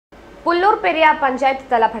പുല്ലൂർ പെരിയ പഞ്ചായത്ത്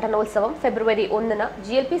തല പഠനോത്സവം ഫെബ്രുവരി 1-ന്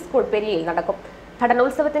GLP school പെരിയയിൽ നടക്കും.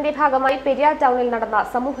 പഠനോത്സവത്തിന്റെ ഭാഗമായി പെരിയ ടൗണിൽ നടന്ന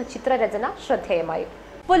സമൂഹ ചിത്രരചന ശ്രദ്ധേയമായി.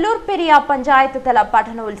 പുല്ലൂർ പെരിയ പഞ്ചായത്ത് തല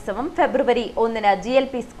പഠനോത്സവം ഫെബ്രുവരി 1-ന്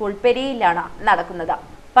GLP സ്കൂൾ പെരിയയിലാണ് നടക്കുന്നത്.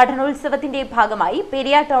 പഠനോത്സവത്തിന്റെ ഭാഗമായി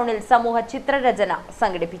പെരിയ ടൗണിൽ സമൂഹ ചിത്രരചന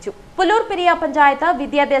സംഘടിപ്പിച്ചു. പുല്ലൂർ പെരിയ പഞ്ചായത്ത്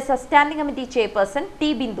വിദ്യാഭ്യാസ standing committee chairperson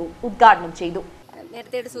T Bindu ഉദ്ഘാടനം ചെയ്തു.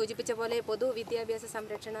 നേരത്തെ സൂചിപ്പിച്ച പോലെ പൊതുവിദ്യാഭ്യാസ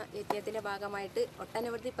സംരക്ഷണ യജ്ഞത്തിന്റെ ഭാഗമായിട്ട്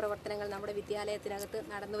ഒട്ടനവധി പ്രവർത്തനങ്ങൾ നമ്മുടെ വിദ്യാലയത്തിനകത്ത്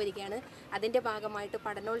നടന്നു വരികയാണ്. അതിന്റെ ഭാഗമായിട്ട്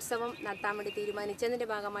പഠനോത്സവം നടത്താൻ വേണ്ടി തീരുമാനിച്ചതിന്റെ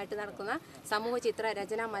ഭാഗമായിട്ട് നടക്കുന്ന സമൂഹ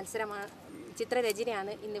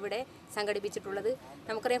ചിത്രരചനയാണ് ഇന്നിവിടെ സംഘടിപ്പിച്ചിട്ടുള്ളത്.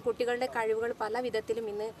 നമുക്കറിയാം, കുട്ടികളുടെ കഴിവുകൾ പല വിധത്തിലും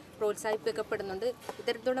ഇന്ന് പ്രോത്സാഹിപ്പിക്കപ്പെടുന്നുണ്ട്.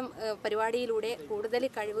 ഇത്തരത്തിലുള്ള പരിപാടിയിലൂടെ കൂടുതൽ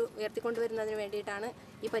കഴിവ് ഉയർത്തിക്കൊണ്ടുവരുന്നതിന് വേണ്ടിയിട്ടാണ്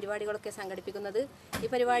ഈ പരിപാടികളൊക്കെ സംഘടിപ്പിക്കുന്നത്. ഈ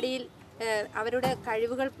പരിപാടിയിൽ അവരുടെ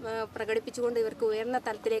കഴിവുകൾ പ്രകടിപ്പിച്ചുകൊണ്ട് ഇവർക്ക് ഉയർന്ന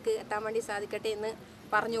തലത്തിലേക്ക് എത്താൻ വേണ്ടി സാധിക്കട്ടെ എന്ന്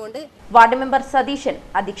പറഞ്ഞുകൊണ്ട് വാർഡ് മെമ്പർ സതീശൻ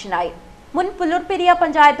അധ്യക്ഷനായി. മുൻ പുല്ലൂർ പെരിയ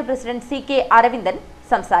പഞ്ചായത്ത് പ്രസിഡന്റ് CK അരവിന്ദൻ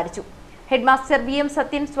സംസാരിച്ചു. ഹെഡ്മാസ്റ്റർ VM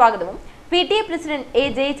സത്യൻ സ്വാഗതവും PTA പ്രസിഡന്റ് A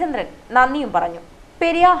ജയചന്ദ്രൻ നന്ദിയും പറഞ്ഞു.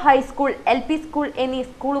 പെരിയ ഹൈസ്കൂൾ, LP സ്കൂൾ എന്നീ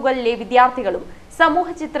സ്കൂളുകളിലെ വിദ്യാർത്ഥികളും സമൂഹ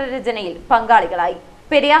ചിത്രരചനയിൽ പങ്കാളികളായി.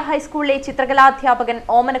 പെരിയ ഹൈസ്കൂളിലെ ചിത്രകലാധ്യാപകൻ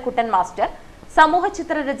ഓമനക്കുട്ടൻ മാസ്റ്റർ സമൂഹ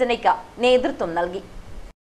ചിത്രരചനയ്ക്ക് നേതൃത്വം നൽകി.